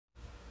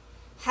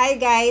Hi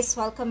guys,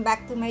 welcome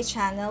back to my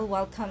channel.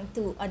 Welcome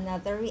to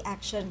another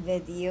reaction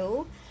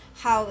video.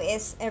 How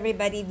is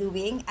everybody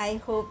doing? I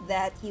hope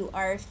that you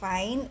are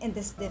fine in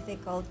this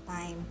difficult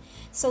time.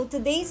 So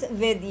today's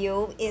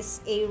video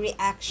is a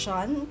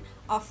reaction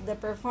of the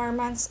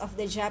performance of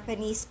the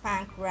Japanese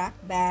punk rock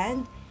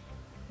band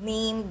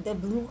named the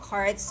Blue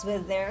Hearts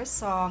with their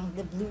song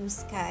The Blue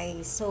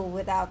Sky. So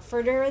without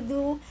further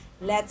ado,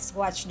 let's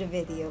watch the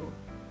video.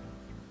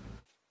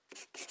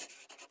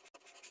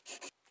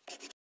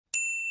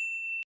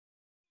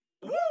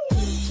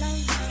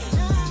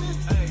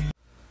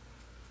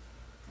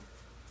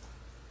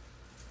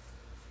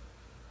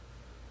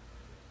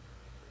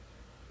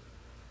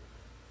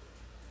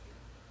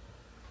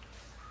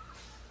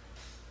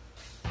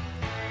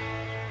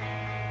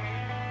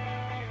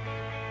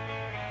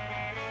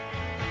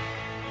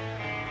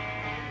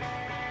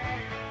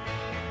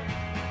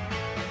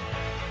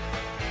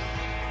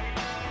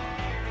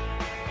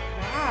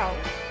 Wow.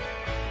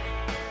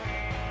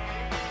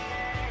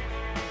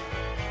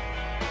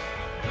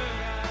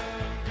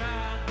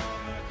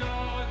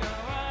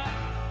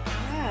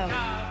 Wow.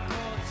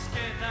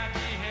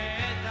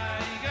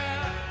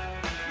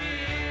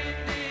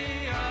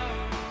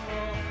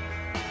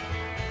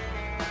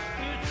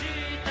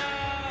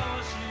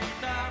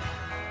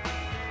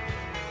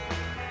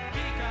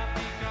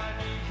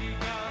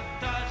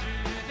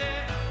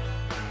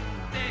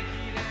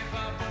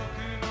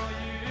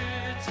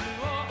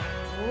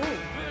 Oh.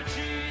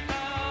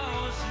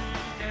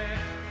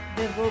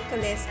 The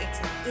vocalist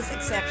is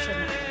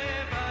exceptional.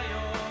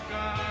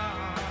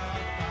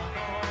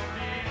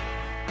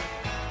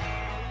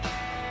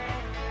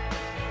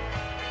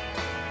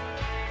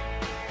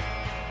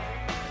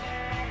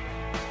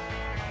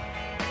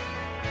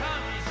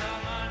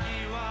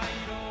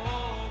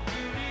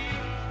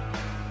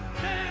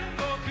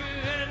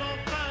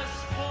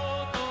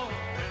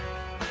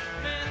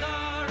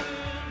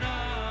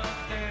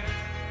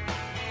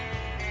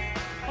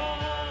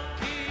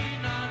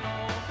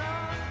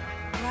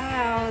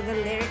 Wow, the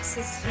lyrics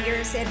is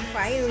fierce and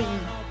fiery.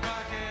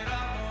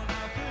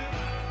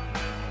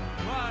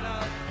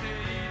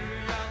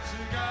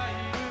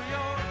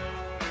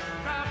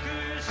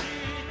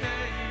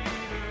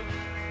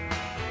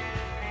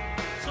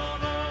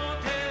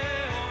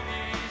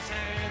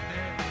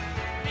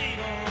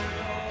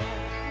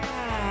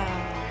 Wow.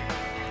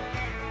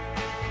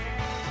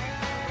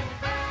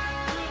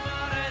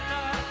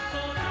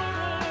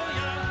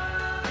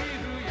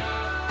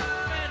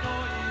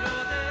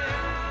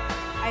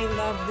 I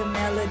love the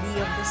melody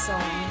of the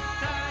song.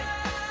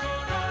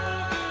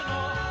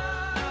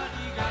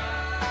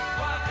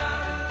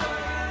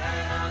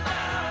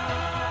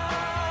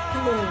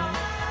 Oh.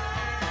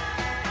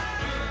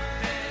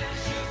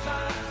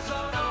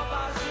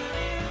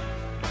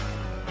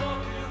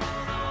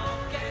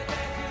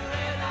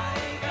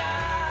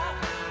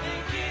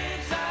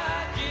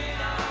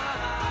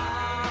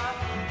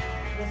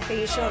 The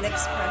facial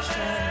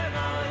expression.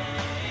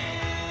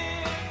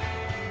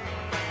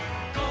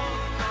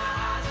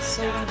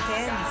 So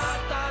intense.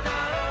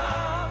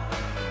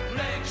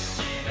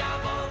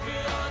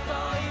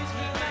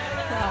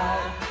 Wow.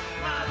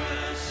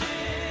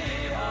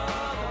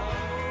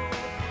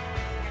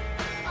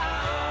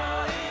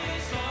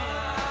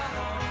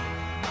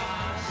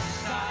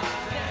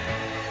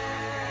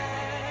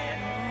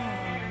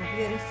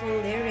 Beautiful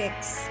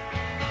lyrics.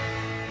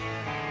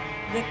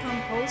 The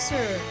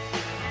composer.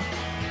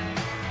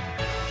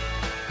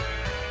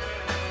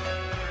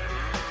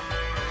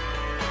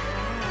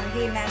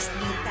 He must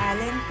be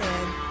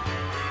talented.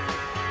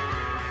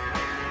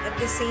 At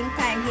the same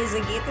time, he's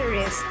a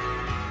guitarist.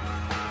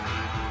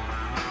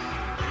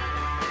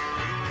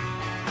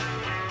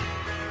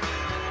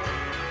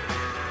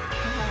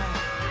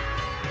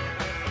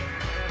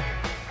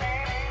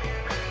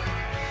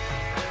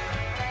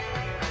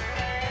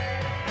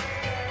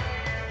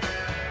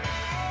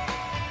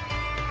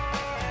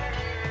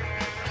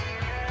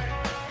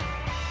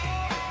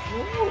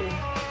 Ooh.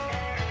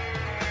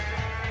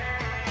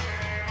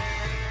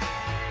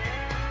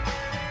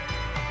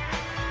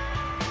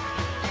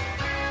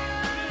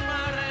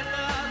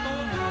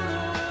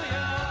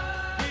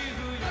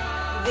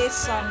 This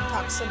song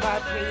talks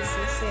about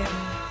racism.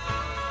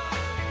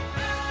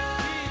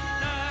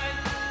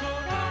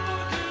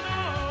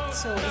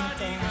 So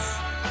intense.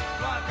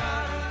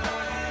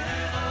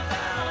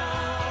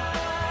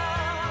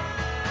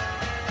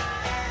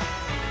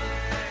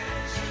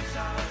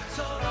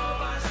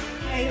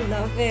 I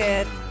love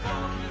it.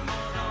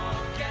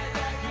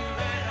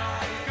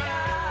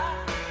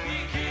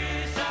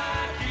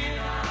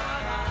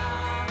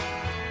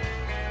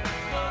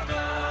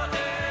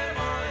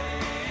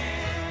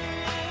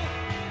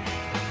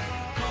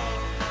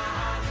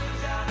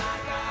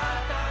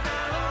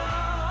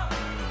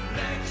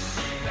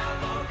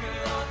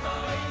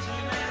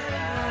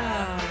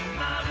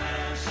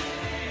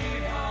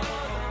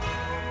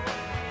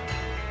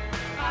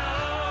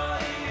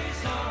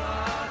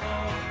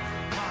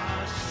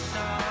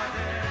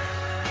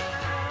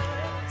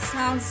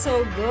 Sounds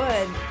so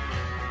good.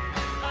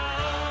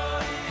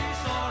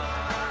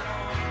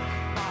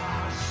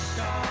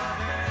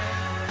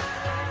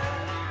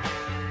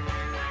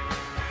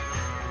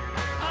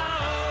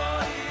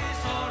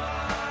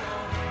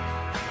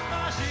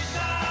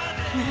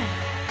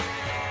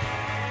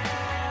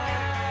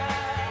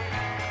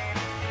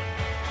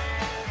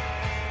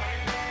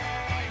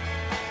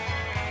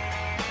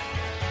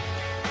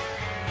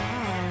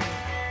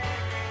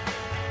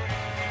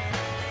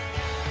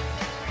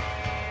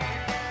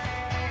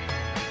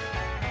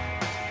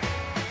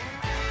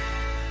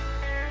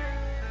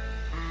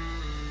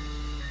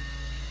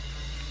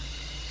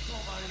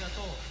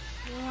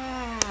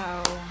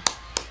 Wow.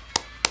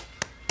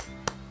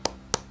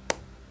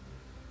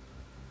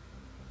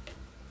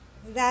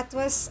 That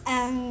was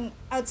an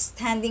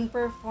outstanding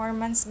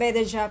performance by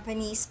the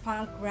Japanese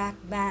punk rock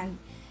band.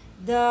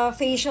 The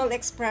facial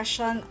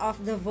expression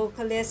of the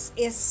vocalist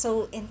is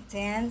so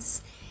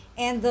intense,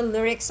 and the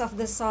lyrics of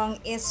the song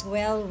is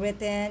well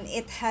written.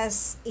 It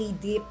has a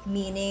deep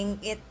meaning.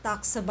 It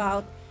talks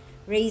about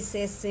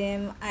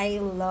racism. I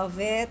love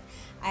it.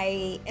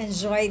 I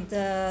enjoyed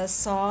the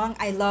song.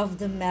 I love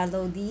the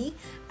melody.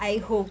 I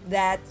hope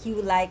that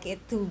you like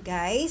it too,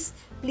 guys.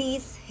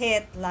 Please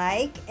hit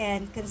like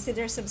and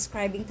consider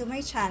subscribing to my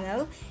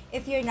channel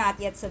if you're not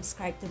yet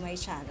subscribed to my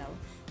channel.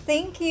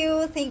 Thank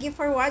you. Thank you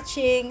for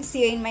watching.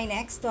 See you in my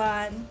next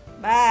one.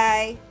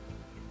 Bye.